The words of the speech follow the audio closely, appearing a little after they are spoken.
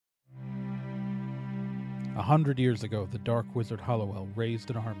100 years ago, the dark wizard Hollowell raised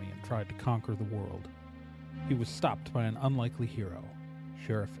an army and tried to conquer the world. He was stopped by an unlikely hero,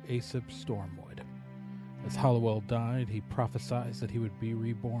 Sheriff Aesop Stormwood. As Hollowell died, he prophesied that he would be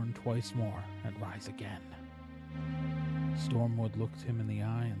reborn twice more and rise again. Stormwood looked him in the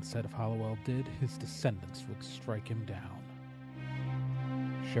eye and said if Hollowell did, his descendants would strike him down.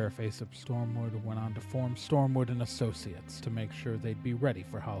 Sheriff Aesop Stormwood went on to form Stormwood and Associates to make sure they'd be ready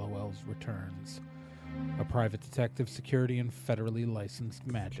for Hollowell's returns, a private detective security and federally licensed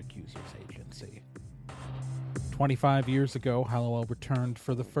magic users agency. 25 years ago, Hollowell returned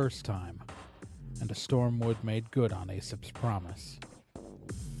for the first time, and a Stormwood made good on Aesop's promise.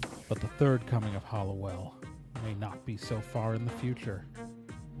 But the third coming of Hollowell may not be so far in the future.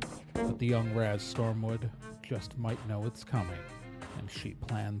 But the young Raz Stormwood just might know it's coming, and she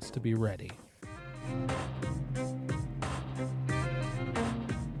plans to be ready.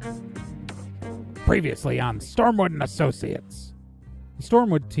 Previously on Stormwood and Associates. The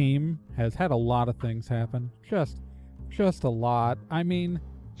Stormwood team has had a lot of things happen. Just a lot. I mean,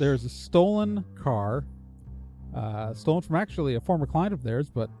 there's a stolen car, stolen from actually a former client of theirs,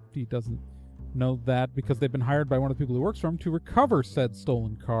 but he doesn't know that because they've been hired by one of the people who works for him to recover said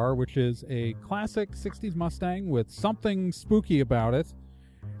stolen car, which is a classic 60s Mustang with something spooky about it.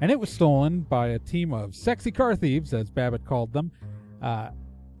 And it was stolen by a team of sexy car thieves, as Babbitt called them,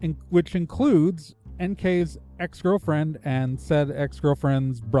 which includes NK's ex-girlfriend and said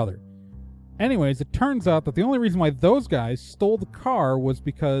ex-girlfriend's brother. Anyways, it turns out that the only reason why those guys stole the car was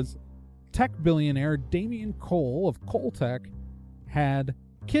because tech billionaire Damien Cole of Coletech had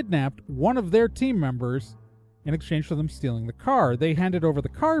kidnapped one of their team members in exchange for them stealing the car. They handed over the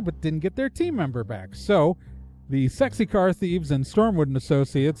car but didn't get their team member back. So the sexy car thieves and Stormwood and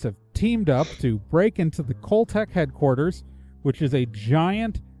Associates have teamed up to break into the Coletech headquarters, which is a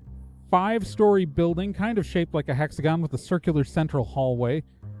giant 5-story building kind of shaped like a hexagon with a circular central hallway.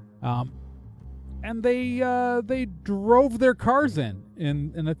 And they drove their cars in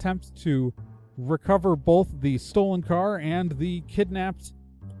an attempt to recover both the stolen car and the kidnapped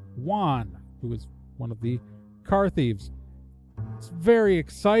Juan, who was one of the car thieves. It's very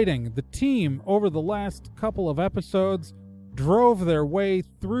exciting. The team, over the last couple of episodes, drove their way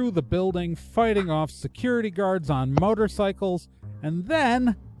through the building, fighting off security guards on motorcycles, and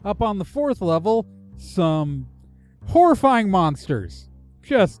then, up on the 4th level, some horrifying monsters.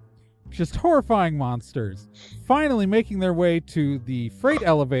 Just horrifying monsters. Finally making their way to the freight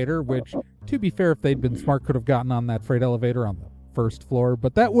elevator, which, to be fair, if they'd been smart, could have gotten on that freight elevator on the 1st floor,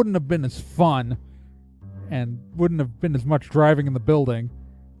 but that wouldn't have been as fun and wouldn't have been as much driving in the building.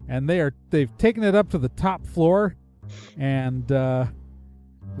 And they've taken it up to the top floor, and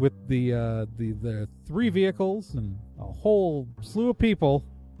with the 3 vehicles and a whole slew of people,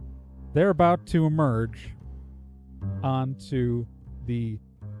 they're about to emerge onto the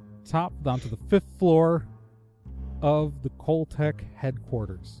 5th floor of the Coletech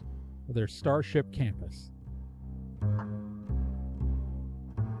headquarters, their Starship campus.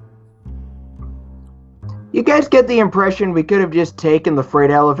 You guys get the impression we could have just taken the freight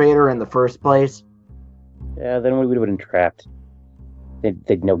elevator in the first place? Yeah, then we would have been trapped.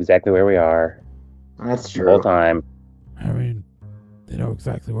 They'd know exactly where we are. That's true. The whole time. I mean, they know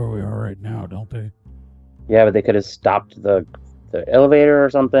exactly where we are right now, don't they? Yeah, but they could have stopped the elevator or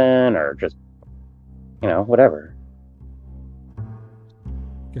something, or just, whatever.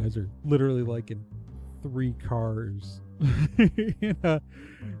 Guys are literally like in 3 cars.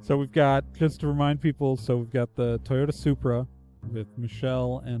 So we've got, just to remind people, we've got the Toyota Supra with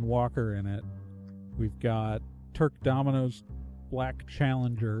Michelle and Walker in it. We've got Turk Domino's Black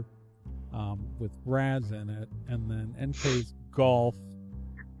Challenger with Raz in it, and then NK's Golf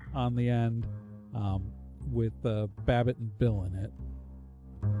on the end with Babbitt and Bill in it.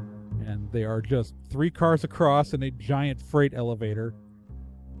 And they are just 3 cars across in a giant freight elevator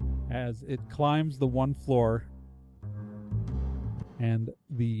as it climbs the 1 floor, and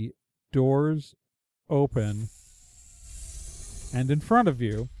the doors open, and in front of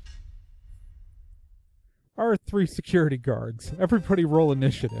you are 3 security guards. Everybody roll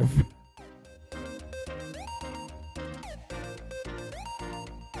initiative.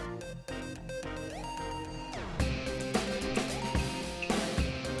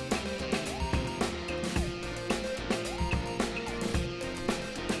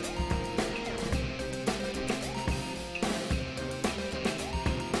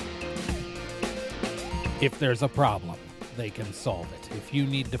 If there's a problem, they can solve it. If you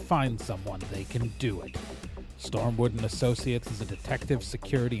need to find someone, they can do it. Stormwood and Associates is a detective,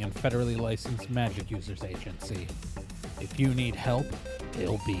 security, and federally licensed magic users agency. If you need help,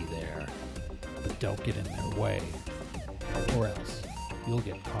 they'll be there. don't get in their way, or else you'll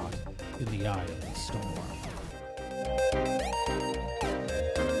get caught in the eye of the storm.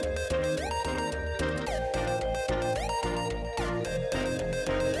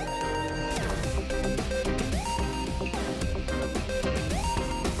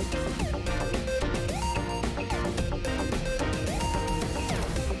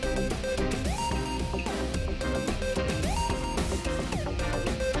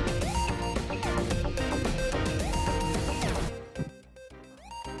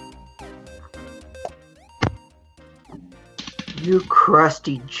 You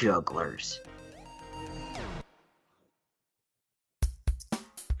crusty jugglers.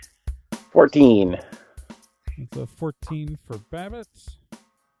 14. It's a 14 for Babbitt.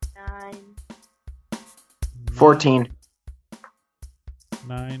 9. 14.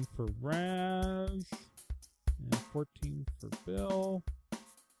 9 for Raz. And 14 for Bill.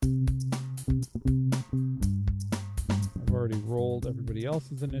 I've already rolled everybody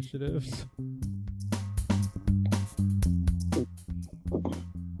else's initiatives.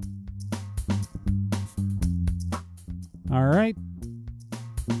 All right.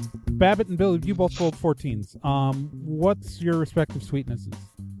 Babbitt and Bill, you both rolled 14s. What's your respective sweetnesses?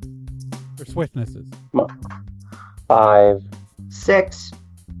 Or swiftnesses? 5. 6.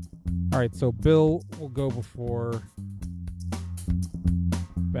 All right, so Bill will go before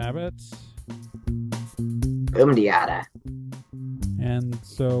Babbitt. Umdiata. And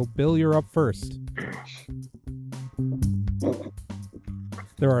so, Bill, you're up first.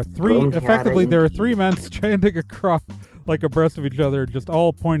 There are three men standing across like abreast of each other, just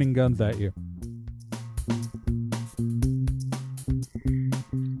all pointing guns at you.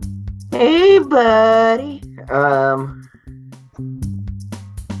 Hey, buddy.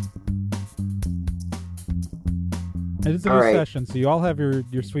 It is a new session, so you all have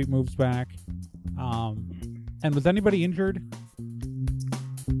your sweet moves back. And was anybody injured?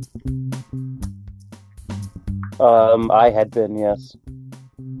 I had been, yes.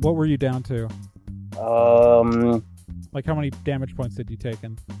 What were you down to? Like, how many damage points did you take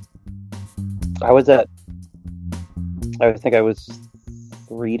in? I think I was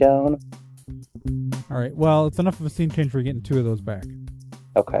 3 down. All right, well, it's enough of a scene change for you getting 2 of those back.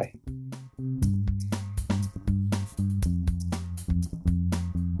 Okay.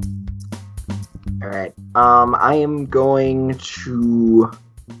 All right. I am going to...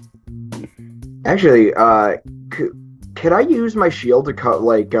 Actually, could I use my shield to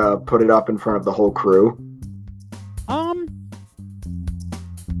put it up in front of the whole crew?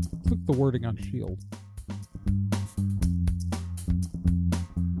 Let's look at the wording on shield.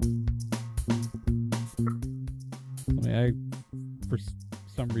 I for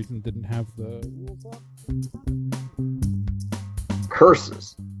some reason didn't have the rules up.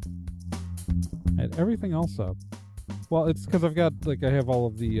 Curses. I had everything else up. Well, it's because I've got I have all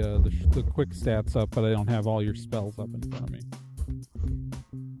of the quick stats up, but I don't have all your spells up in front of me.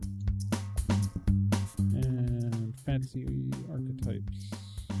 And fantasy archetypes.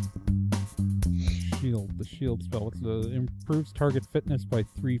 Shield. The shield spell. It's improves target fitness by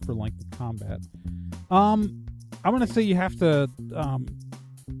 3 for length of combat. I'm gonna say you have to.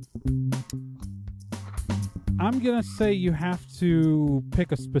 I'm gonna say you have to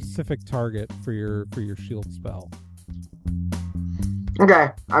pick a specific target for your shield spell. Okay,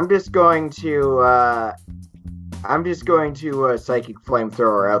 I'm just going to psychic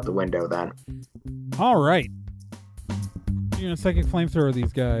flamethrower out the window then. All right, you're gonna psychic flamethrower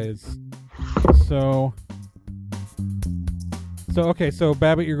these guys. So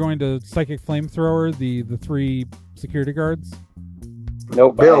Babbitt, you're going to psychic flamethrower the 3 security guards.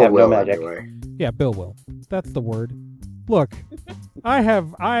 Nope, Bill I have will no magic. Anyway. Yeah, Bill will. That's the word. Look, I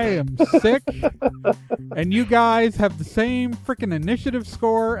am sick, and you guys have the same freaking initiative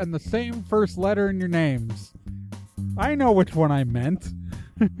score and the same first letter in your names. I know which one I meant.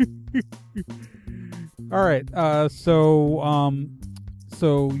 All right. So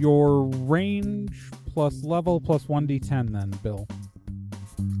your range plus level plus 1d10 then, Bill.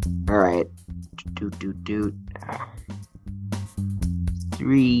 All right.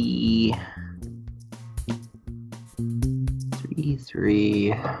 3.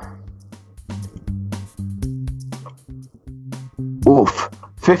 3. Oof.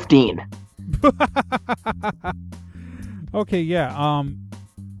 15. Okay, yeah.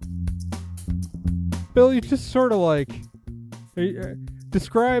 Bill, you just sort of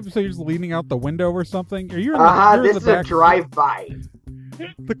describe. So you're just leaning out the window or something. Are you? This is a drive-by.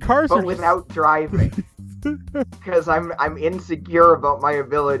 The cars but are without driving. Because I'm insecure about my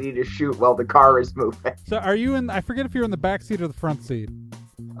ability to shoot while the car is moving. So are you in? I forget if you're in the back seat or the front seat.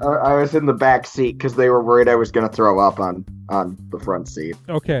 I was in the back seat because they were worried I was going to throw up on the front seat.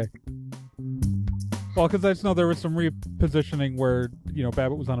 Okay. Well, because I just know there was some repositioning where,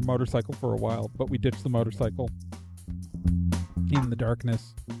 Babbitt was on a motorcycle for a while, but we ditched the motorcycle in the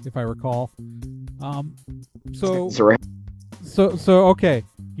darkness, if I recall. So okay.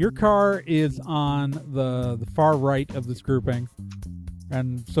 Your car is on the far right of this grouping.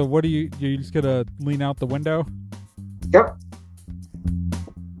 And so what do you just gonna lean out the window? Yep.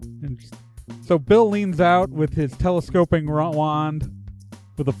 So Bill leans out with his telescoping wand.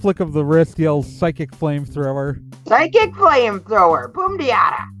 With a flick of the wrist, yells psychic flamethrower. Psychic flamethrower! Boom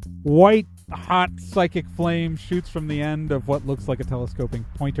diata! White, hot psychic flame shoots from the end of what looks like a telescoping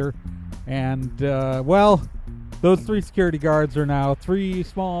pointer. And, those 3 security guards are now 3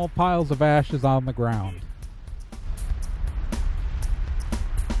 small piles of ashes on the ground.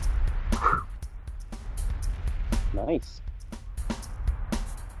 Nice.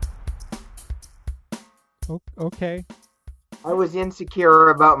 Okay. I was insecure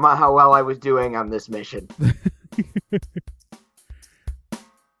about how well I was doing on this mission.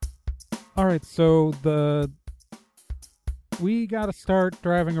 All right, so we got to start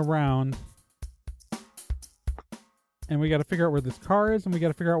driving around, and we got to figure out where this car is, and we got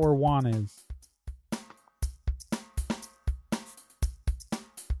to figure out where Juan is.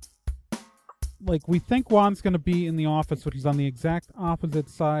 Like, we think Juan's going to be in the office, which is on the exact opposite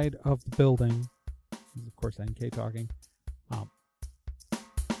side of the building. This is, of course, NK talking.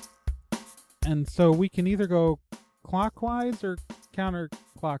 And so we can either go clockwise or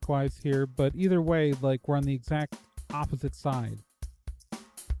counterclockwise here, but either way, like, we're on the exact opposite side.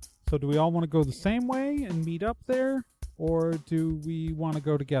 So do we all want to go the same way and meet up there, or do we want to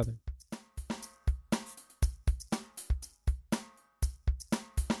go together?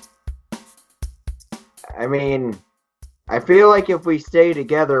 I mean, I feel like if we stay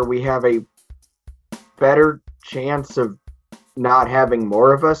together, we have a better chance of not having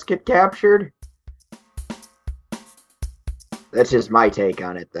more of us get captured. That's just my take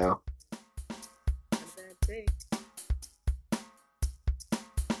on it, though.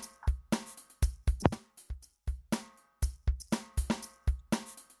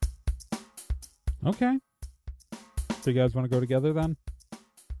 Okay. So you guys want to go together then?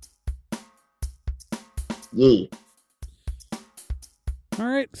 Yee.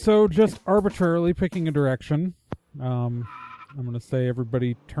 Alright, so just arbitrarily picking a direction. I'm going to say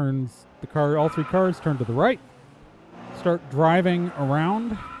everybody turns the car, all 3 cars turn to the right. Start driving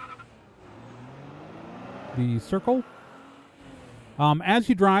around the circle. As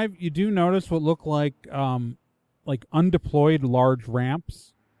you drive, you do notice what look like undeployed large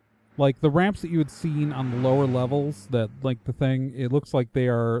ramps. Like the ramps that you had seen on the lower levels, that like the thing, it looks like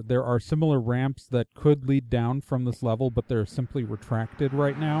there are similar ramps that could lead down from this level, but they're simply retracted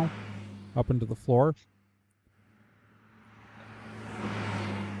right now up into the floor.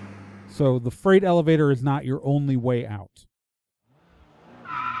 So the freight elevator is not your only way out.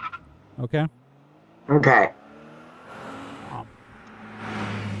 Okay? Okay.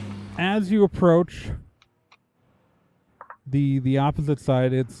 As you approach the opposite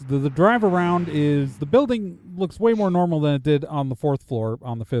side, it's the drive around is, the building looks way more normal than it did on the 4th floor,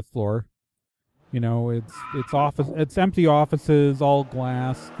 on the 5th floor. It's empty offices, all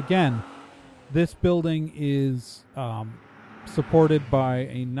glass. Again, this building is supported by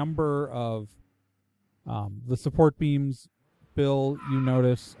a number of the support beams. Bill, you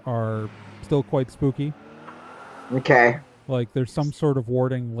notice, are still quite spooky. Okay. Like there's some sort of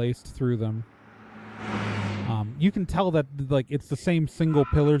warding laced through them. You can tell that like it's the same single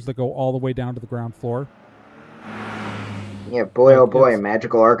pillars that go all the way down to the ground floor. Yeah, boy, oh boy,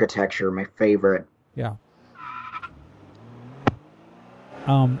 magical architecture, my favorite. Yeah.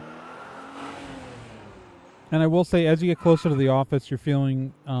 And I will say, as you get closer to the office, you're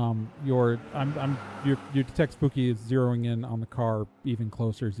feeling your detect spooky is zeroing in on the car even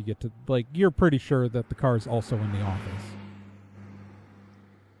closer as you get to, like, you're pretty sure that the car is also in the office.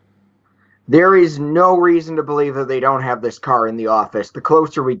 There is no reason to believe that they don't have this car in the office. The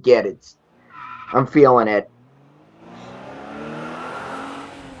closer we get, I'm feeling it.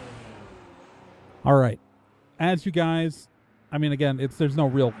 All right. As you guys, I mean, again, there's no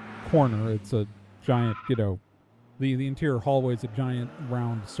real corner. It's a giant, the interior hallway is a giant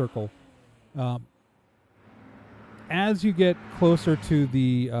round circle. As you get closer to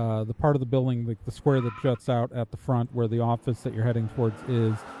the part of the building, like the square that juts out at the front where the office that you're heading towards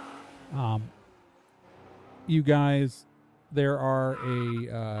is, you guys, there are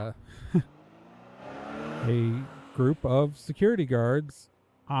a group of security guards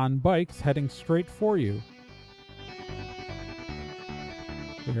on bikes heading straight for you.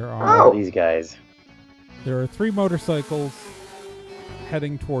 There are Oh. These guys. there are 3 motorcycles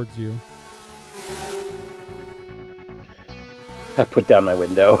heading towards you. I put down my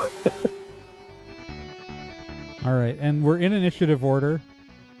window. All right, and we're in initiative order.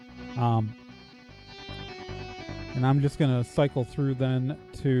 And I'm just gonna cycle through then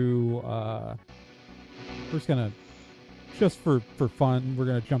to. We're just gonna, just for fun, we're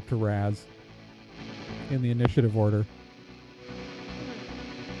gonna jump to Raz in the initiative order.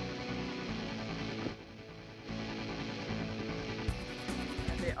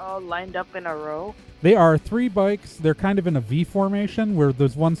 Are they all lined up in a row? They are 3 bikes. They're kind of in a V formation where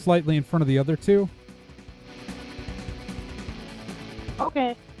there's one slightly in front of the other 2.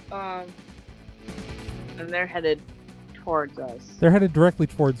 Okay. And they're headed towards us. They're headed directly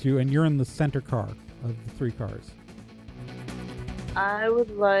towards you, and you're in the center car of the 3 cars. I would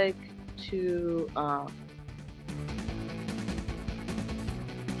like to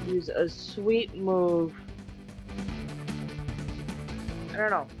use a sweet move. I don't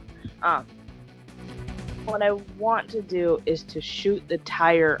know. What I want to do is to shoot the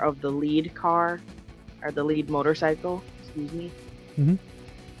tire of the lead car, or the lead motorcycle. Excuse me. Mhm.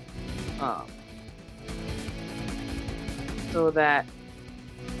 So that,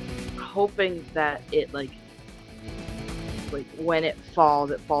 hoping that it like when it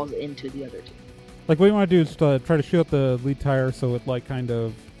falls into the other 2. Like, what you want to do is try to shoot up the lead tire so it, like, kind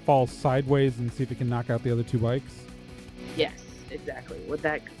of falls sideways and see if it can knock out the other 2 bikes. Yes, exactly. Would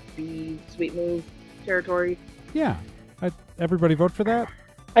that be sweet move territory? Yeah. Everybody vote for that?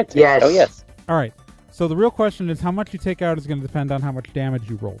 I'd say Yes. so, yes. All right. So the real question is how much you take out is going to depend on how much damage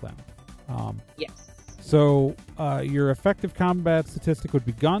you roll then. Yes. So your effective combat statistic would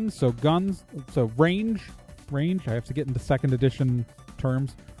be guns. So range. I have to get into 2nd edition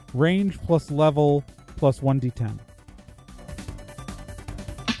terms. Range plus level plus 1d10.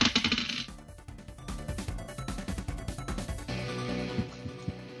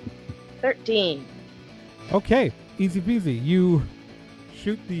 $13. Okay, easy peasy. You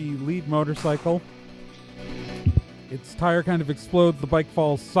shoot the lead motorcycle. Its tire kind of explodes. The bike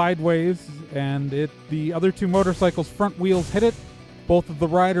falls sideways, and the other 2 motorcycles' front wheels hit it. Both of the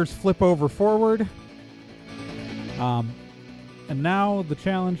riders flip over forward. And now the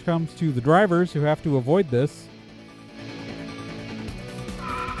challenge comes to the drivers who have to avoid this.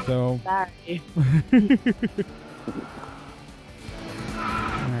 So, Sorry.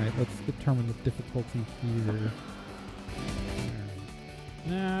 alright, let's determine the difficulty here.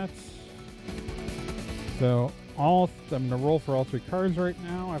 That's... So, I'm going to roll for all 3 cars right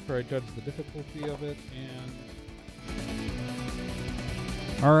now after I judge the difficulty of it.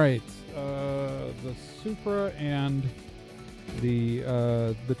 And alright, the Supra and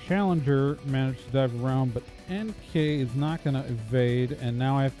the Challenger managed to dive around, but NK is not going to evade, and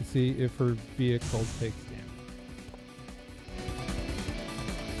now I have to see if her vehicle takes damage.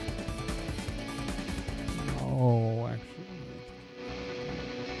 Oh, actually.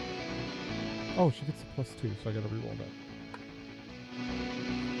 Oh, she gets a +2, so I gotta reroll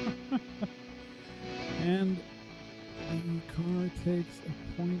that. And the car takes a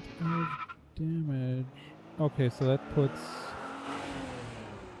point of damage. Okay, so that puts...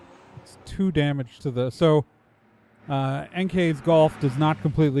 It's 2 damage to the... So, NK's Golf does not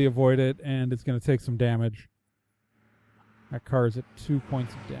completely avoid it, and it's gonna take some damage. That car's at 2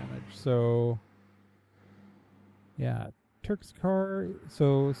 points of damage, so... Yeah, Turk's car.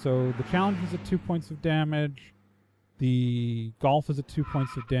 So the Challenge is at 2 points of damage. The Golf is at 2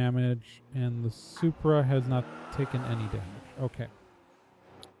 points of damage, and the Supra has not taken any damage. Okay.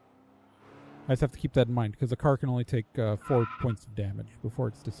 I just have to keep that in mind because the car can only take 4 points of damage before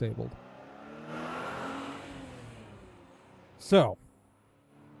it's disabled. So,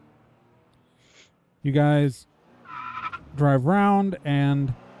 you guys drive around,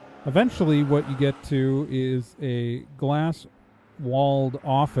 and eventually what you get to is a glass-walled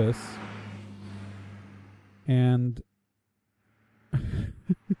office, and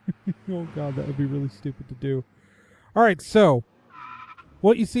oh god, that would be really stupid to do. Alright, so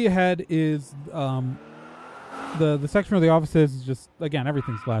what you see ahead is the section where the office is just, again,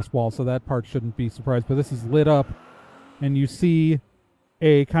 everything's glass wall, so that part shouldn't be surprised, but this is lit up, and you see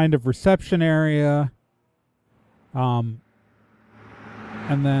a kind of reception area, and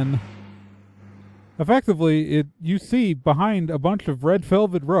then effectively you see behind a bunch of red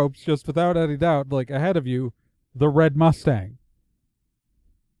velvet ropes, just without any doubt, like ahead of you, the red Mustang.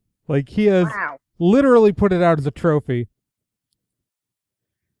 Like, he has literally put it out as a trophy.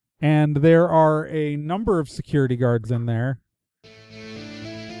 And there are a number of security guards in there.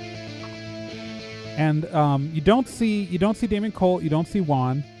 And you don't see Damien Colt, you don't see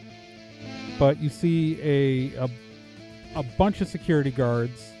Juan, but you see a bunch of security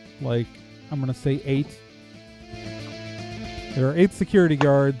guards. Like, I'm gonna say 8. There are 8 security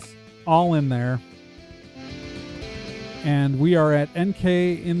guards, all in there. And we are at NK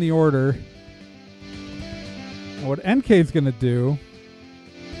in the order. And what NK is going to do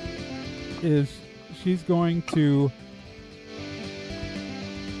is she's going to...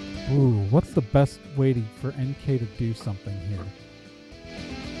 Ooh, what's the best way for NK to do something here?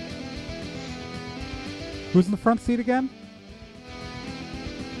 Who's in the front seat again?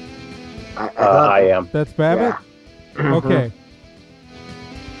 I am. That's Babbitt? Yeah. Okay.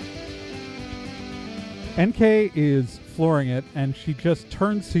 NK is flooring it, and she just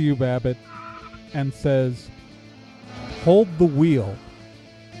turns to you, Babbitt, and says, "Hold the wheel."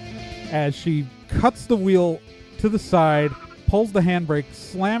 As she cuts the wheel to the side, pulls the handbrake,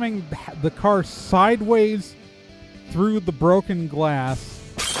 slamming the car sideways through the broken glass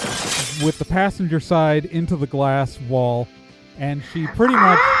with the passenger side into the glass wall, and she pretty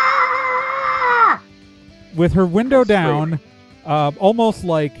much, with her window down, almost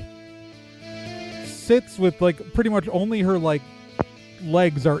like sits with like pretty much only her like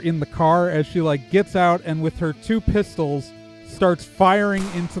legs are in the car as she like gets out and with her 2 pistols starts firing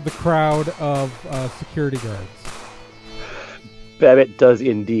into the crowd of security guards. Babbitt does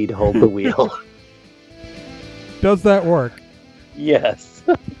indeed hold the wheel. Does that work? Yes.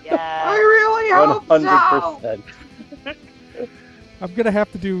 Yeah. I really hope 100%. I'm gonna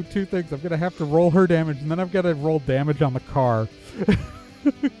have to do 2 things. I'm gonna have to roll her damage, and then I've got to roll damage on the car.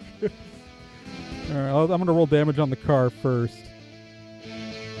 All right, I'm gonna roll damage on the car first.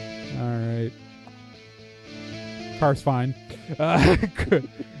 All right, car's fine. Good.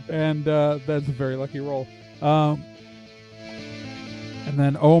 And that's a very lucky roll. And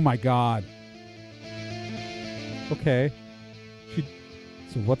then, oh my god. Okay.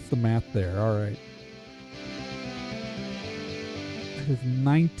 So what's the math there? All right. That is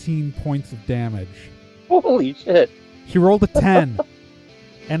 19 points of damage. Holy shit. She rolled a 10.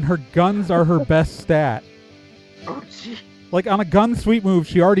 And her guns are her best stat. Oh, gee. Like, on a gun sweep move,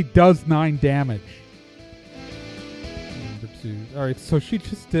 she already does 9 damage. Number 2. Alright, so she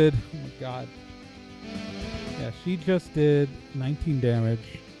just did... Oh my god. Yeah, she just did 19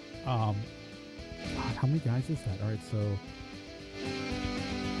 damage. God, how many guys is that? Alright, so...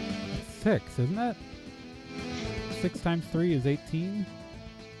 That's 6, isn't it? 6 times 3 is 18?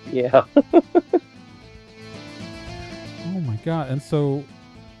 Yeah. Oh my god, and so...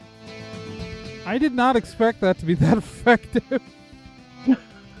 I did not expect that to be that effective.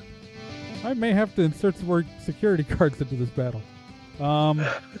 I may have to insert some more security guards into this battle.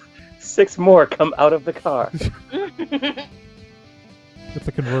 6 more come out of the car. It's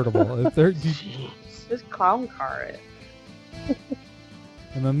a convertible. This clown car.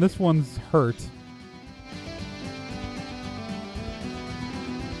 And then this one's hurt.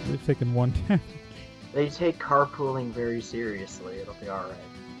 They've taken 1 damage. They take carpooling very seriously. It'll be alright.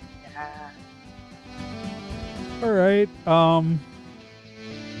 Yeah. Alright,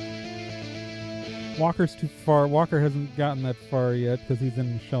 Walker's too far. Walker hasn't gotten that far yet because he's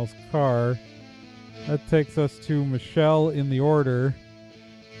in Michelle's car. That takes us to Michelle in the order,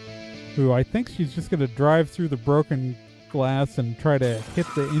 who I think she's just going to drive through the broken glass and try to hit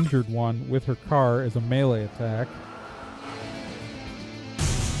the injured one with her car as a melee attack.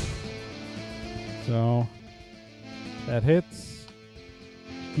 So, that hits.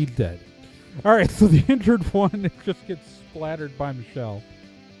 He's dead. Alright, so the injured one just gets splattered by Michelle.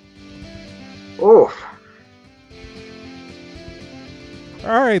 Oof.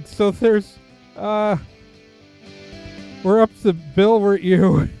 Alright, so there's... we're up to Bill, we're at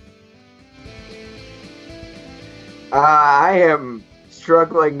you. I am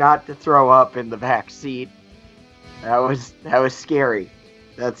struggling not to throw up in the back seat. That was scary.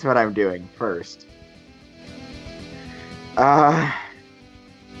 That's what I'm doing first.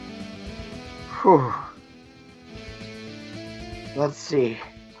 Whew. Let's see.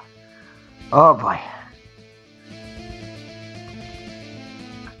 Oh boy.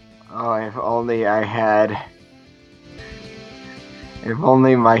 Oh, if only I had... If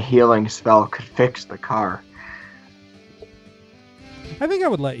only my healing spell could fix the car. I think I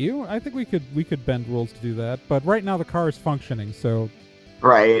would let you. I think we could bend rules to do that. But right now the car is functioning, so...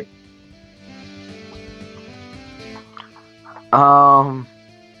 Right. Oh.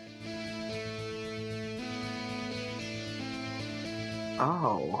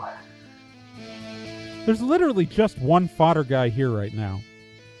 There's literally just one fodder guy here right now.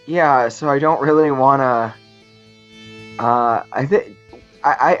 Yeah, so I don't really want to... I think...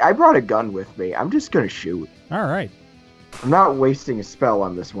 I brought a gun with me. I'm just gonna shoot. All right. I'm not wasting a spell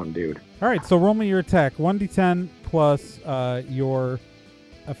on this one, dude. All right, so roll me your attack. 1d10 plus your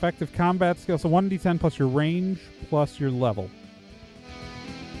effective combat skill. So 1d10 plus your range plus your level.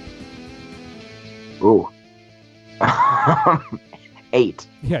 Ooh. 8.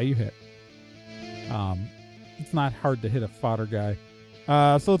 Yeah, you hit. It's not hard to hit a fodder guy.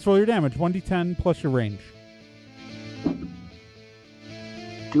 So let's roll your damage. 1d10 plus your range.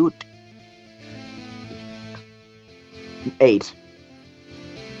 Dude. 8.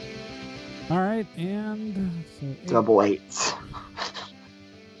 All right, and... So Double 8s.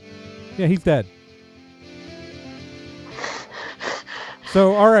 Yeah, he's dead.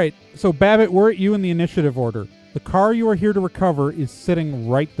 So, all right. So, Babbitt, we're at you in the initiative order. The car you are here to recover is sitting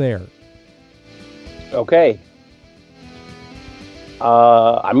right there. Okay.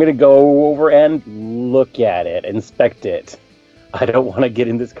 I'm going to go over and look at it, inspect it. I don't want to get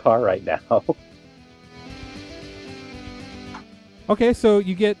in this car right now. Okay, so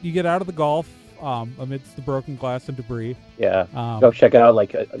you get out of the Golf amidst the broken glass and debris. Yeah. Go check out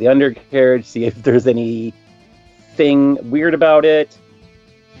like the undercarriage, see if there's anything weird about it.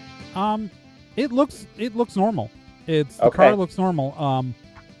 It looks normal. The Okay. car looks normal.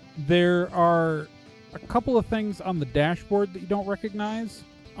 There are a couple of things on the dashboard that you don't recognize.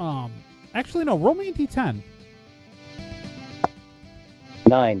 Actually, no. Roll me a d10.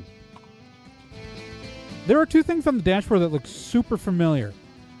 9. There are two things on the dashboard that look super familiar,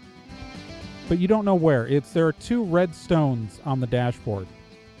 but you don't know where. There are two red stones on the dashboard.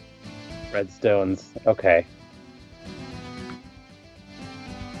 Red stones. Okay.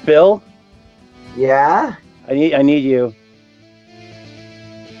 Bill, Yeah? I need you.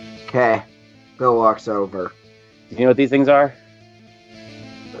 Okay. Bill walks over. Do you know what these things are?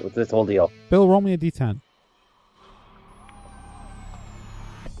 What's this whole deal? Bill, roll me a d10.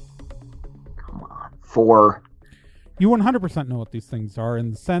 Come on. 4. You 100% know what these things are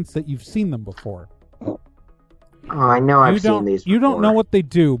in the sense that you've seen them before. Oh, I know I've seen these before. You don't know what they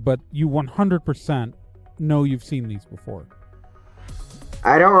do, but you 100% know you've seen these before.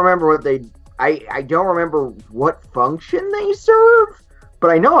 I don't remember what they... I don't remember what function they serve, but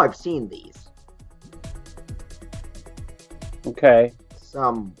I know I've seen these. Okay.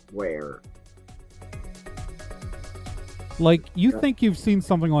 Somewhere. Like, you think you've seen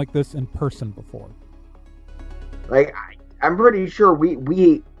something like this in person before. Like, I'm pretty sure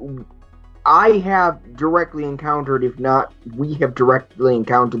I have directly encountered, if not, we have directly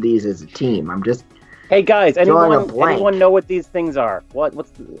encountered these as a team. I'm just... Hey guys, drawing a blank. anyone know what these things are?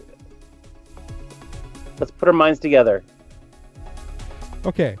 Let's put our minds together.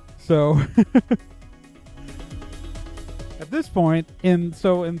 Okay, so at this point,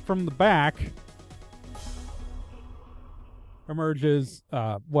 from the back emerges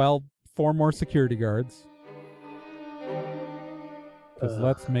 4 more security guards. Because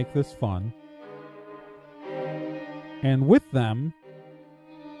let's make this fun. And with them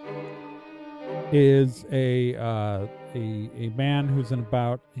is a man who's in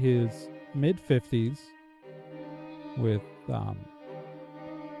about his mid-50s with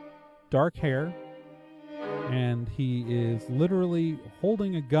dark hair, and he is literally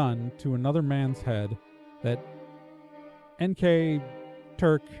holding a gun to another man's head that NK,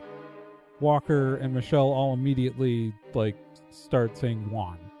 Turk, Walker, and Michelle all immediately start saying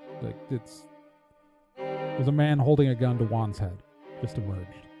Juan. There's a man holding a gun to Juan's head just emerged.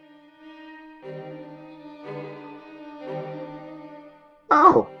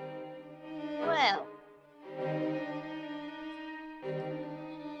 Oh. Well,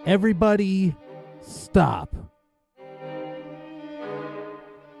 Everybody stop.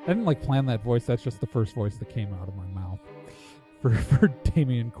 I didn't plan that voice. That's just the first voice that came out of my mouth for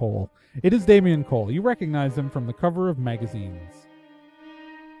Damian Cole. It is Damian Cole. You recognize him from the cover of magazines.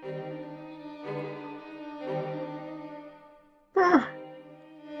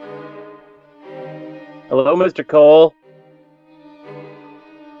 Hello, Mr. Cole.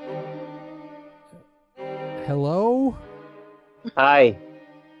 Hello? Hi.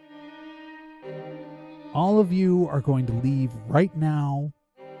 All of you are going to leave right now,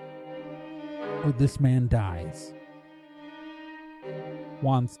 or this man dies.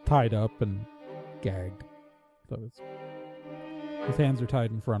 Juan's tied up and gagged. So his hands are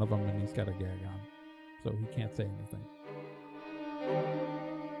tied in front of him, and he's got a gag on. So he can't say anything.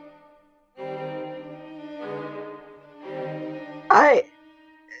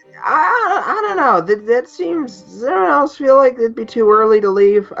 I don't know. That seems... Does anyone else feel like it'd be too early to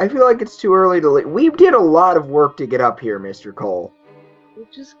leave? I feel like it's too early to leave. We did a lot of work to get up here, Mr. Cole. We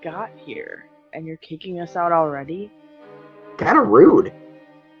just got here, and you're kicking us out already? Kind of rude.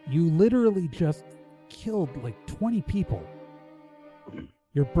 You literally just killed like 20 people.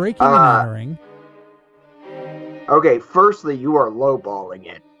 You're breaking and entering. Okay, firstly, you are lowballing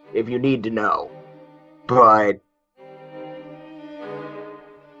it, if you need to know. But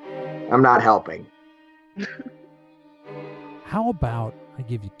I'm not helping. How about I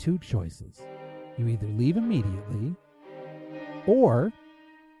give you two choices? You either leave immediately, or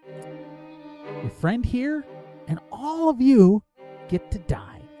your friend here and all of you get to die.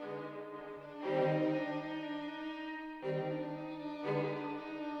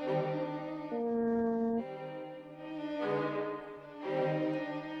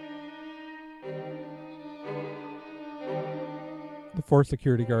 The 4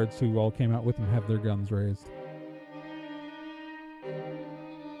 security guards who all came out with him have their guns raised.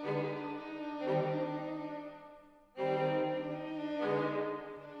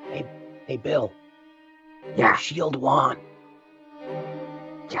 Hey, Bill. Yeah. Shield Juan.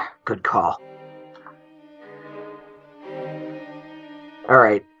 Yeah, good call.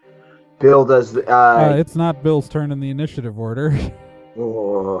 Alright. Bill does... It's not Bill's turn in the initiative order.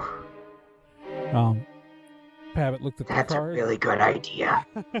 Oh, Pavitt looked at the that's a card. really good idea.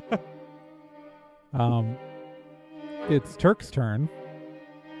 It's Turk's turn.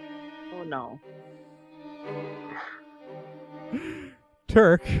 Oh no.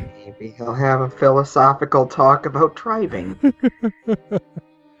 Turk. Maybe he'll have a philosophical talk about driving.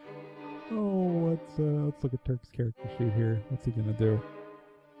 Let's look at Turk's character sheet here. What's he gonna do?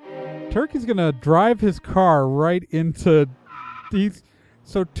 Turk is gonna drive his car right into these.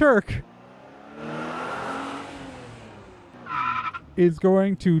 So Turk is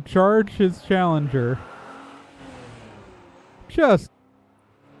going to charge his Challenger just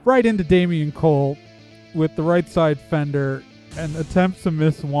right into Damian Cole with the right side fender and attempts to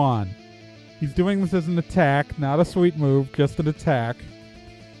miss Juan. He's doing this as an attack, not a sweet move, just an attack.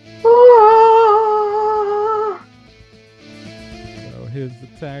 So his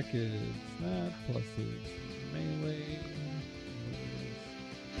attack is that plus his melee.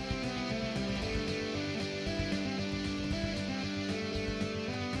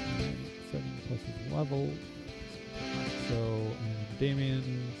 7 plus his level. So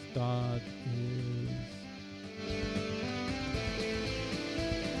Damian's dodge is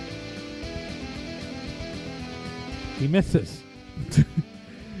he misses.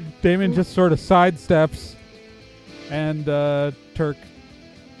 Damon just sort of sidesteps, and Turk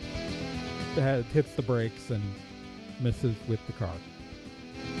hits the brakes and misses with the car.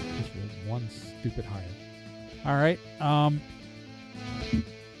 Just one stupid higher. All right.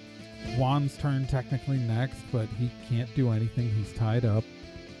 Juan's turn technically next, but he can't do anything. He's tied up.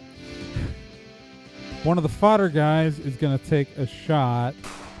 One of the fodder guys is going to take a shot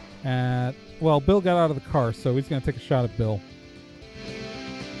at... Well, Bill got out of the car, so he's going to take a shot at Bill.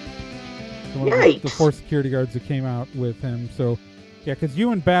 So one of the 4 security guards that came out with him. So, yeah, because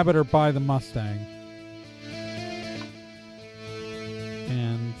you and Babbitt are by the Mustang.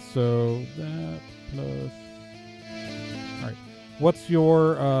 And so that plus... All right. What's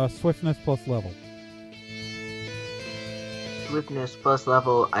your swiftness plus level? Swiftness plus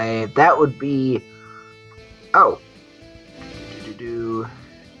level, that would be... Oh.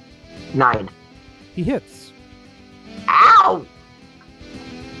 9. He hits. Ow!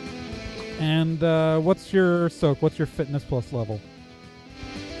 And what's your soak? What's your fitness plus level?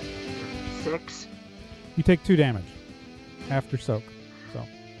 6. You take 2 damage after soak. So,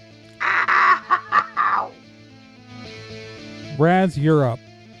 Ow! Raz, you're up.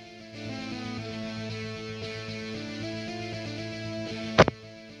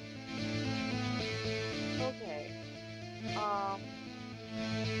 Okay.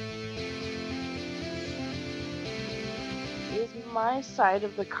 Is my side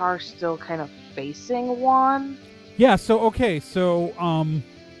of the car still kind of facing Juan? Yeah, so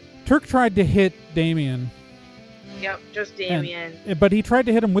Turk tried to hit Damien. Yep, just Damien. But he tried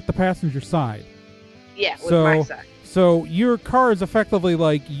to hit him with the passenger side. Yeah, with my side. So your car is effectively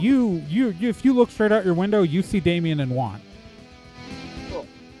like you if you look straight out your window, you see Damien and Juan. Cool.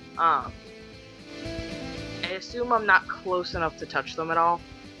 I assume I'm not close enough to touch them at all.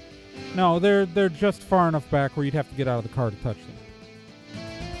 No, they're just far enough back where you'd have to get out of the car to touch them.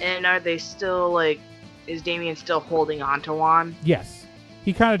 And are they still is Damien still holding on to Juan? Yes.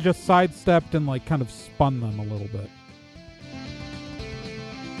 He kind of just sidestepped and kind of spun them a little bit.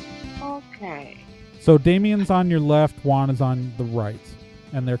 Okay. So Damien's on your left, Juan is on the right.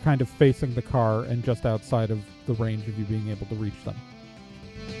 And they're kind of facing the car and just outside of the range of you being able to reach them.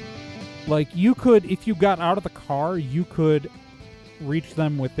 You could, if you got out of the car, you could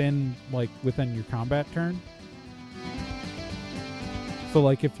within your combat turn. So,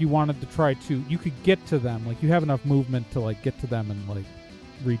 like, if you wanted to try to, you could get to them. Like, you have enough movement to, like, get to them and, like,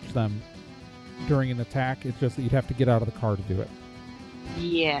 reach them during an attack. It's just that you'd have to get out of the car to do it.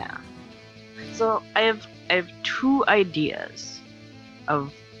 Yeah. So I have 2 ideas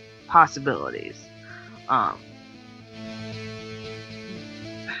of possibilities.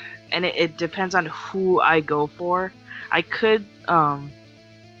 And it depends on who I go for. I could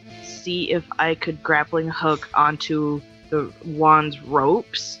see if I could grappling hook onto the Juan's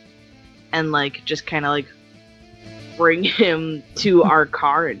ropes and like just kind of like bring him to our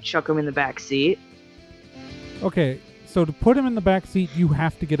car and chuck him in the back seat. Okay, so to put him in the back seat, you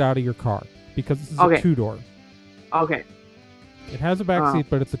have to get out of your car because this is a 2-door. Okay. It has a back seat,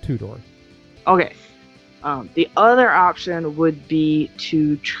 but it's a 2-door. Okay. The other option would be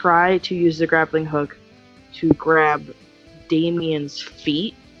to try to use the grappling hook to grab Damien's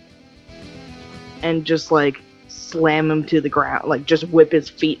feet and just like slam him to the ground, like just whip his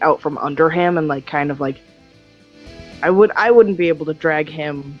feet out from under him and like kind of like I wouldn't be able to drag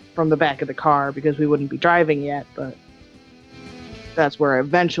him from the back of the car because we wouldn't be driving yet, but that's where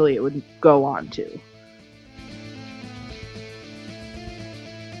eventually it would go on to.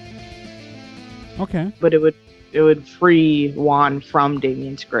 Okay. But it would free Juan from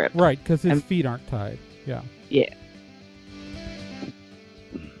Damien's grip. Right, because his feet aren't tied. Yeah. Yeah.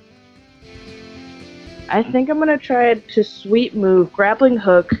 I think I'm gonna try to sweep move, grappling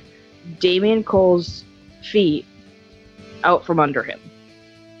hook Damien Cole's feet out from under him.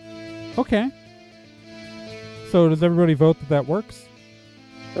 Okay. So does everybody vote that works?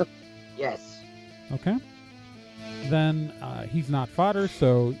 Yes. Okay. Then he's not fodder,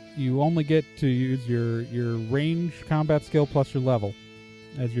 so you only get to use your range combat skill plus your level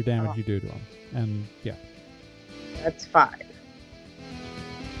as your damage you do to him. And yeah. That's 5.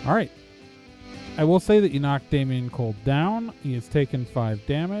 All right. I will say that you knocked Damien Cole down. He has taken 5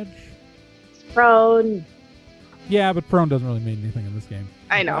 damage. It's prone. Yeah, but prone doesn't really mean anything in this game.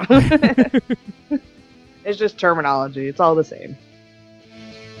 I know. It's just terminology. It's all the same.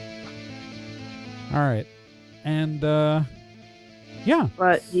 All right. And, yeah.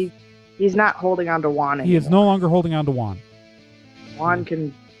 But he's not holding on to Juan anymore. He is no longer holding on to Juan. Juan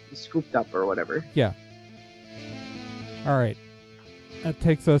can be scooped up or whatever. Yeah. All right. That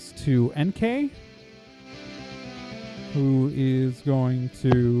takes us to NK, who is going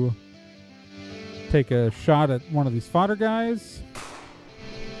to take a shot at one of these fodder guys.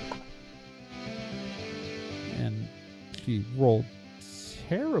 And she rolled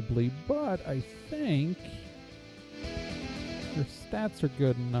terribly, but I think her stats are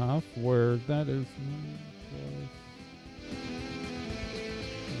good enough where that is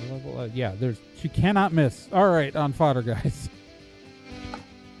level. Yeah, she cannot miss. All right, on fodder guys.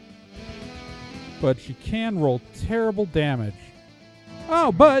 But she can roll terrible damage.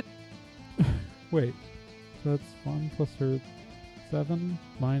 Oh, but wait, that's 1 plus her 7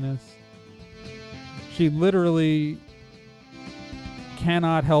 minus. She literally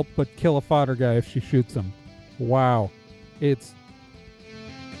cannot help but kill a fodder guy if she shoots him. Wow. She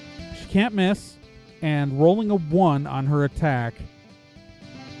can't miss, and rolling a 1 on her attack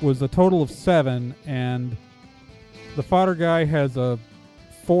was a total of 7, and the fodder guy has a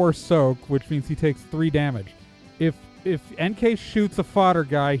 4 soak, which means he takes 3 damage. If NK shoots a fodder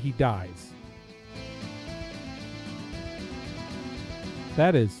guy, he dies.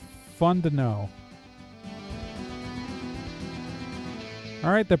 That is fun to know. All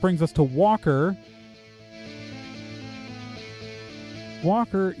right, that brings us to Walker.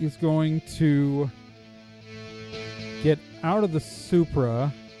 Walker is going to get out of the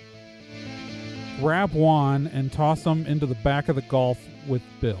Supra, grab Juan, and toss him into the back of the Golf with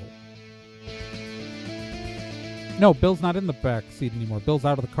Bill. No, Bill's not in the back seat anymore. Bill's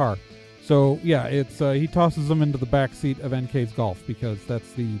out of the car. So, yeah, it's he tosses him into the back seat of NK's Golf because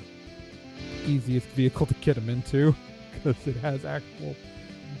that's the easiest vehicle to get him into because it has actual...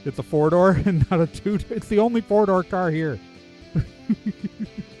 It's a 4-door and not a 2-door. It's the only 4-door car here.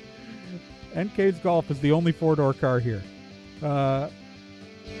 NK's Golf is the only 4-door car here. And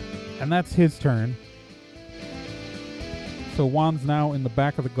that's his turn. So Juan's now in the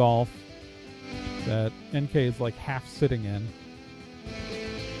back of the Golf that NK is like half sitting in.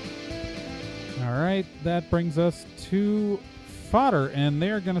 All right, that brings us to fodder, and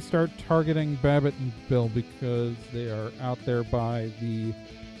they're going to start targeting Babbitt and Bill because they are out there by the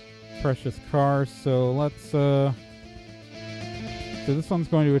precious car. So let's so this one's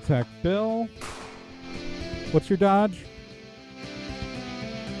going to attack Bill. What's your dodge?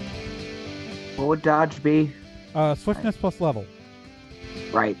 What would dodge be? Swiftness plus level.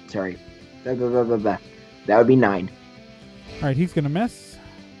 Right, sorry. That would be 9. All right, he's gonna miss.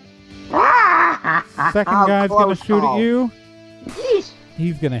 Ah! Second guy's gonna Close shoot call. at you. Yeesh.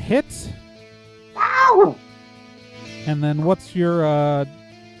 He's gonna hit. Ow! And then what's your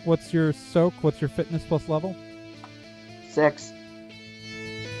soak? What's your fitness plus level? 6.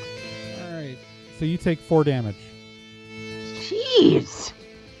 All right. So you take 4 damage. Jeez.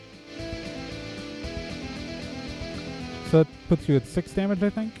 So that puts you at 6 damage, I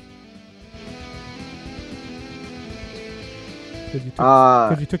think.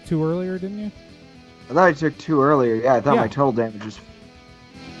 Because you took 2 earlier, didn't you? I thought I took 2 earlier. Yeah, I thought Yeah. my total damage was...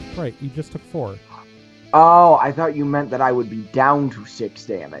 Right. You just took 4. Oh, I thought you meant that I would be down to 6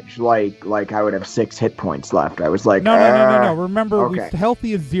 damage. Like I would have 6 hit points left. I was like, No. Remember, okay.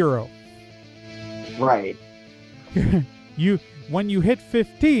 healthy is 0. Right. When you hit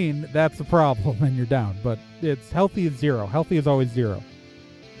 15, that's a problem, and you're down. But it's healthy is 0. Healthy is always 0.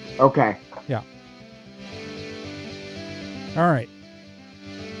 Okay. Yeah. All right.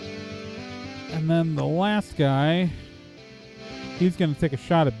 And then the last guy, he's going to take a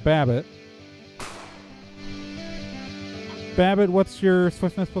shot at Babbitt. Babbitt, what's your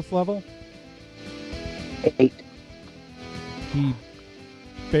swiftness plus level? 8. He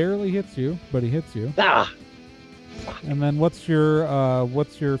barely hits you, but he hits you. Ah! And then what's your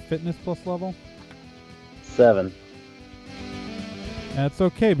fitness plus level? 7. That's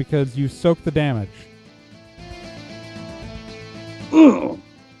okay because you soak the damage.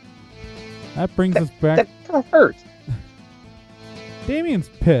 That brings us back. That hurts. Damien's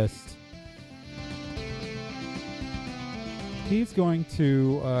pissed. He's going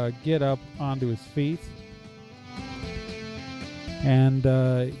to get up onto his feet. And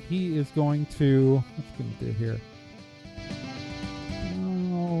he is going to... What's he going to do here?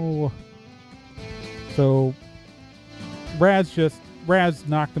 Oh. So, Raz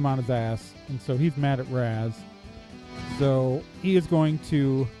knocked him on his ass. And so he's mad at Raz. So he is going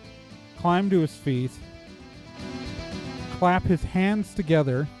to climb to his feet, clap his hands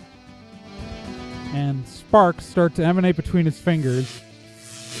together, and sparks start to emanate between his fingers,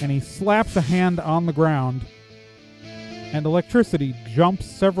 and he slaps a hand on the ground, and electricity jumps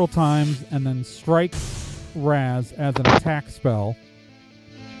several times and then strikes Raz as an attack spell.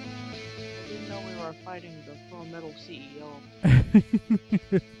 I didn't know we were fighting the Full Metal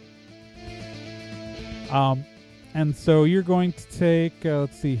CEO. And so you're going to take,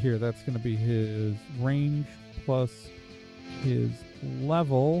 let's see here, that's going to be his range plus his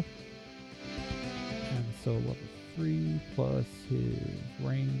level. And so level 3 plus his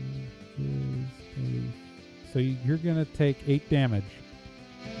range is so you're going to take 8 damage.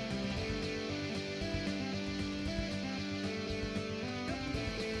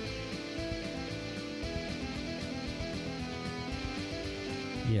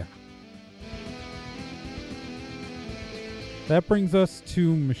 Yeah. That brings us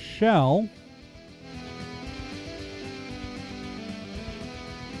to Michelle,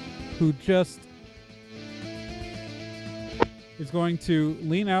 who just is going to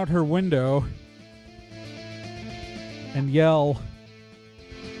lean out her window and yell,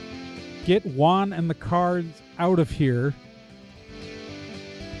 "Get Juan and the cars out of here,"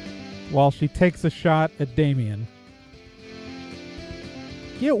 while she takes a shot at Damien.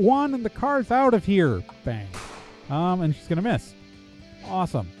 "Get Juan and the cars out of here!" Bang. And she's gonna miss.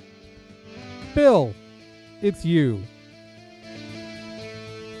 Awesome. Bill, it's you.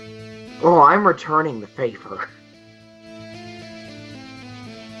 Oh, I'm returning the favor.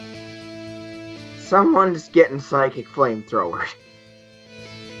 Someone's getting psychic flamethrower.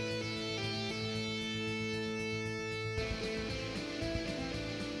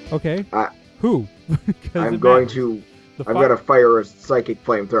 Okay. Who? 'Cause I'm it going matters. to... The I've got to fire a psychic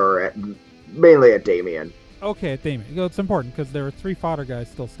flamethrower at... Mainly at Damien. Okay, at Damien. It's important because there are 3 fodder guys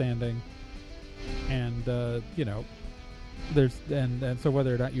still standing, and there's and so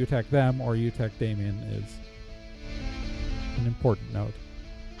whether or not you attack them or you attack Damien is an important note.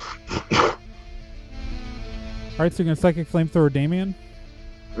 All right, so you're gonna psychic flamethrower Damien.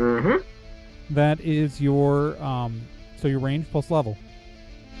 Mm-hmm. That is your so your range plus level.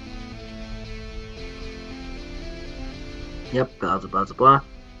 Yep, blah, blah, blah, blah.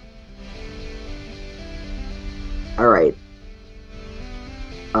 Alright.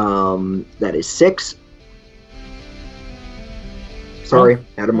 That is 6. Sorry,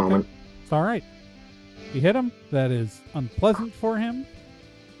 had a moment. It's all right. You hit him. That is unpleasant for him.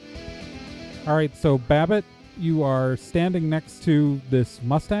 All right, so Babbitt, you are standing next to this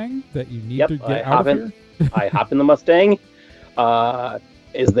Mustang that you need to get out of here. I hop in the Mustang.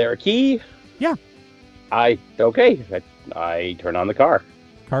 Is there a key? Yeah. Okay. I turn on the car.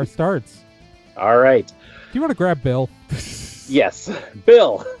 Car starts. All right. Do you want to grab Bill? Yes.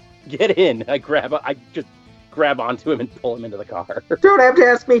 Bill, get in. I just grab onto him and pull him into the car. Don't have to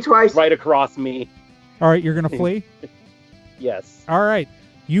ask me twice. Right across me. All right, you're going to flee? Yes. All right.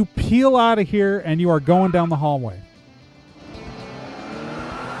 You peel out of here, and you are going down the hallway.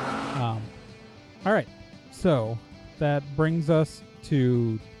 All right. So that brings us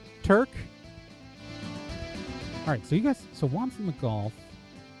to Turk. All right. So Juan's in the golf.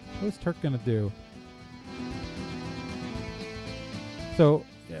 What is Turk going to do? So,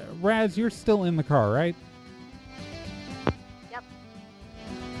 Raz, you're still in the car, right? Yep.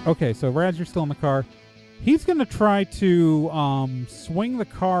 Okay, so Raz, you're still in the car. He's going to try to swing the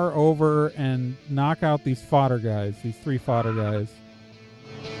car over and knock out these fodder guys, these 3 fodder guys.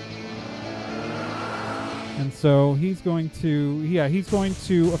 And so he's going to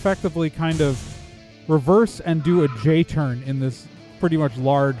effectively kind of reverse and do a J-turn in this pretty much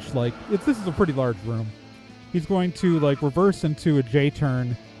large, this is a pretty large room. He's going to reverse into a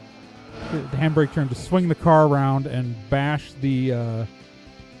J-turn, the handbrake turn, to swing the car around and bash the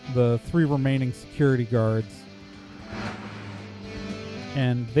 3 remaining security guards.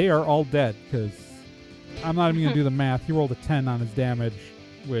 And they are all dead, because I'm not even going to do the math. He rolled a 10 on his damage,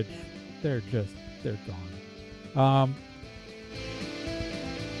 which they're gone.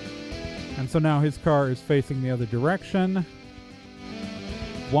 And so now his car is facing the other direction.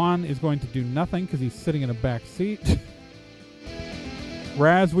 Juan is going to do nothing because he's sitting in a back seat.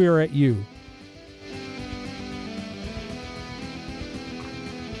 Raz, we are at you.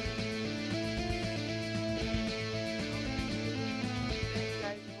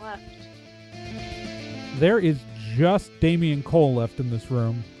 Guys left. There is just Damian Cole left in this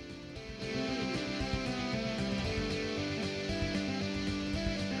room.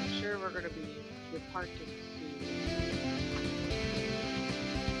 I'm sure we're gonna be departing soon.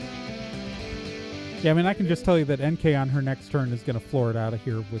 Yeah, I mean, I can just tell you that NK on her next turn is going to floor it out of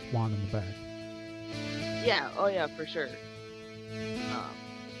here with Juan in the back. Yeah. Oh yeah, for sure.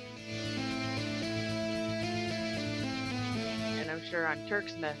 And I'm sure on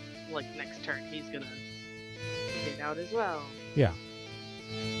Turk's next turn, he's gonna get out as well. Yeah.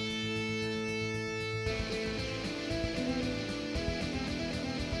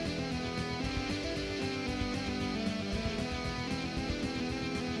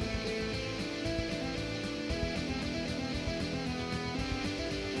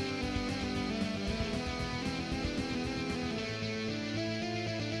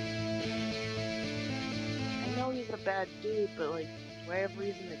 I know he's a bad dude, but do I have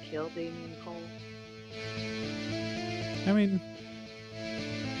reason to kill Damian Cole? I mean,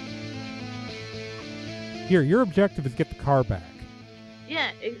 here, your objective is get the car back.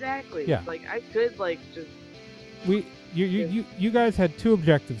 Yeah, exactly. Yeah. I could just. You guys had 2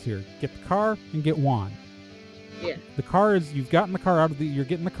 objectives here: get the car and get Juan. Yeah. The car is, you've gotten the car out you're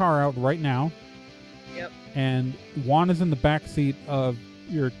getting the car out right now. Yep. And Juan is in the back seat of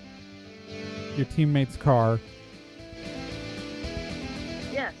your teammate's car.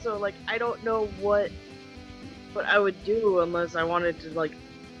 Yeah. So I don't know what I would do unless I wanted to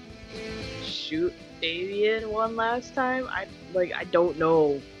shoot Damian one last time. I don't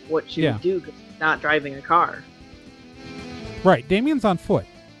know what she would do because she's not driving a car. Right, Damian's on foot.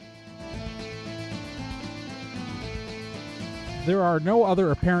 There are no other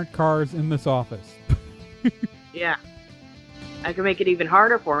apparent cars in this office. Yeah. I can make it even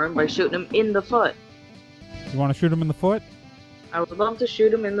harder for him by shooting him in the foot. You want to shoot him in the foot? I would love to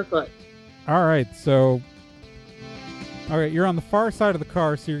shoot him in the foot. All right, you're on the far side of the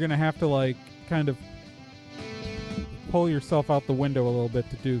car, so you're going to have to kind of pull yourself out the window a little bit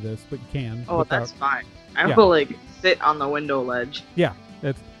to do this, but you can. Oh, without... that's fine. I will sit on the window ledge. Yeah,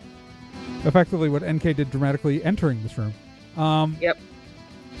 that's effectively what NK did dramatically entering this room. Yep.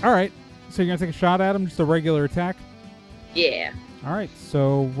 All right, so you're going to take a shot at him, just a regular attack? Yeah. All right,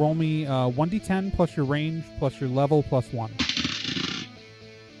 so roll me 1d10 plus your range plus your level plus 1.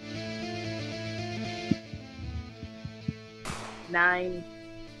 Nine.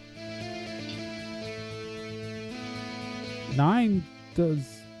 9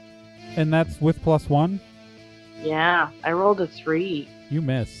 does... And that's with plus 1? Yeah, I rolled a 3. You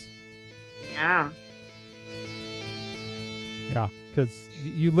miss. Yeah. Yeah, because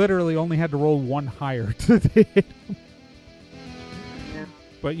you literally only had to roll 1 higher to hit him. Yeah.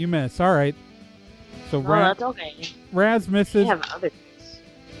 But you miss. All right. So that's okay. Raz misses. I have other things.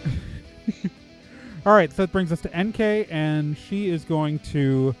 All right, so that brings us to NK, and she is going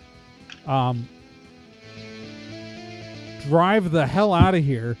to drive the hell out of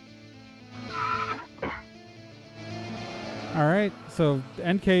here. All right, so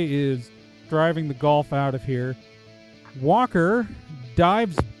NK is driving the Golf out of here. Walker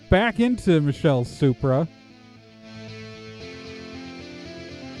dives back into Michelle's Supra.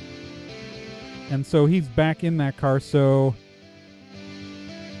 And so he's back in that car. So,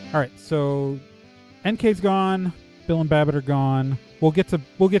 all right. So, NK's gone. Bill and Babbitt are gone. We'll get to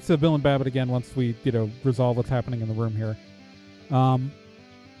Bill and Babbitt again once we resolve what's happening in the room here.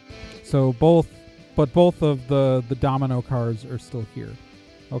 So both of the Domino cars are still here.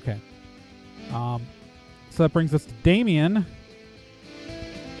 Okay. So that brings us to Damien.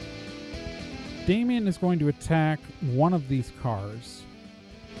 Damien is going to attack one of these cars.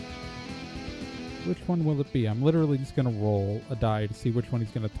 Which one will it be? I'm literally just going to roll a die to see which one he's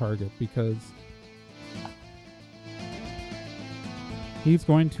going to target, because he's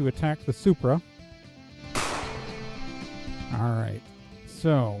going to attack the Supra. Alright.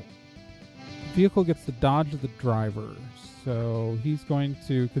 So, the vehicle gets to dodge the driver. So, he's going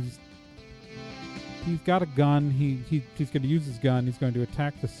to, because he's got a gun, he's going to use his gun, he's going to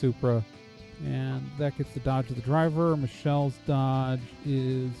attack the Supra. And that gets to dodge the driver. Michelle's dodge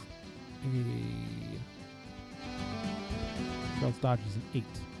is Michelle's dodge is an 8.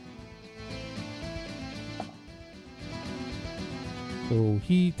 So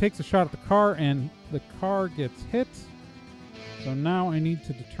he takes a shot at the car, and the car gets hit. So now I need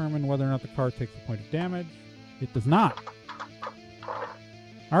to determine whether or not the car takes a point of damage. It does not.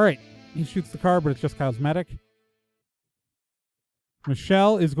 Alright, he shoots the car, but it's just cosmetic.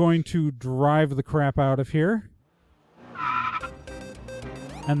 Michelle is going to drive the crap out of here.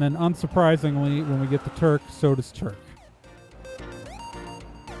 And then, unsurprisingly, when we get to Turk, so does Turk.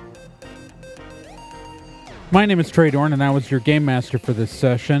 My name is Trey Dorn, and I was your game master for this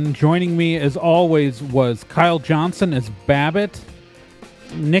session. Joining me, as always, was Kyle Johnson as Babbitt,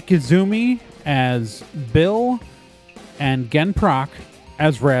 Nick Izumi as Bill, and Gen Proc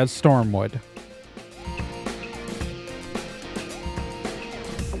as Raz Stormwood.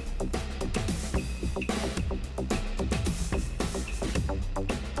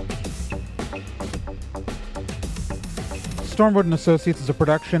 Stormwood & Associates is a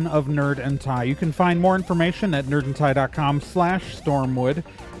production of Nerd and Tie. You can find more information at nerdandtie.com/Stormwood.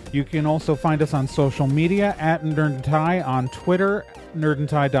 You can also find us on social media at Nerd and Tie on Twitter,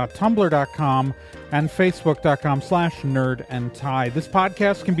 nerdandtie.tumblr.com, and facebook.com/nerdandtie. This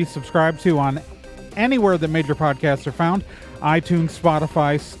podcast can be subscribed to on anywhere that major podcasts are found: iTunes,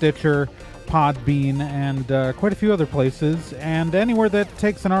 Spotify, Stitcher, Podbean, and quite a few other places, and anywhere that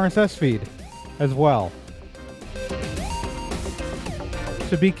takes an RSS feed as well.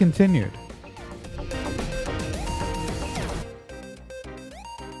 To be continued.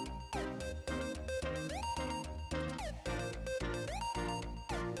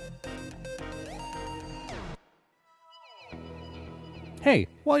 Hey,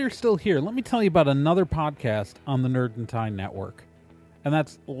 while you're still here, let me tell you about another podcast on the Nerd and Tie Network. And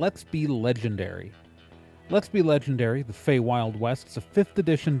that's Let's Be Legendary. Let's Be Legendary, the Feywild West. It's a 5th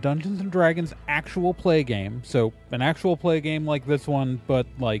edition Dungeons & Dragons actual play game. So, an actual play game like this one, but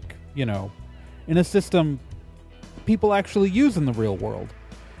in a system people actually use in the real world.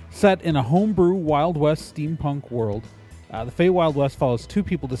 Set in a homebrew Wild West steampunk world, the Feywild West follows two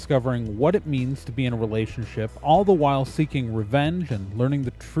people discovering what it means to be in a relationship, all the while seeking revenge and learning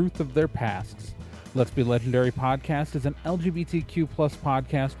the truth of their pasts. Let's Be Legendary podcast is an LGBTQ+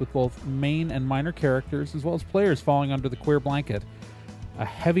 podcast with both main and minor characters, as well as players falling under the queer blanket. A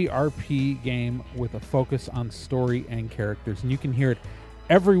heavy RP game with a focus on story and characters. And you can hear it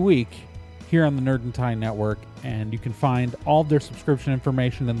every week here on the Nerd and Tie Network, and you can find all of their subscription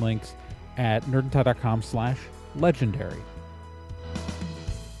information and links at nerdandtie.com/legendary.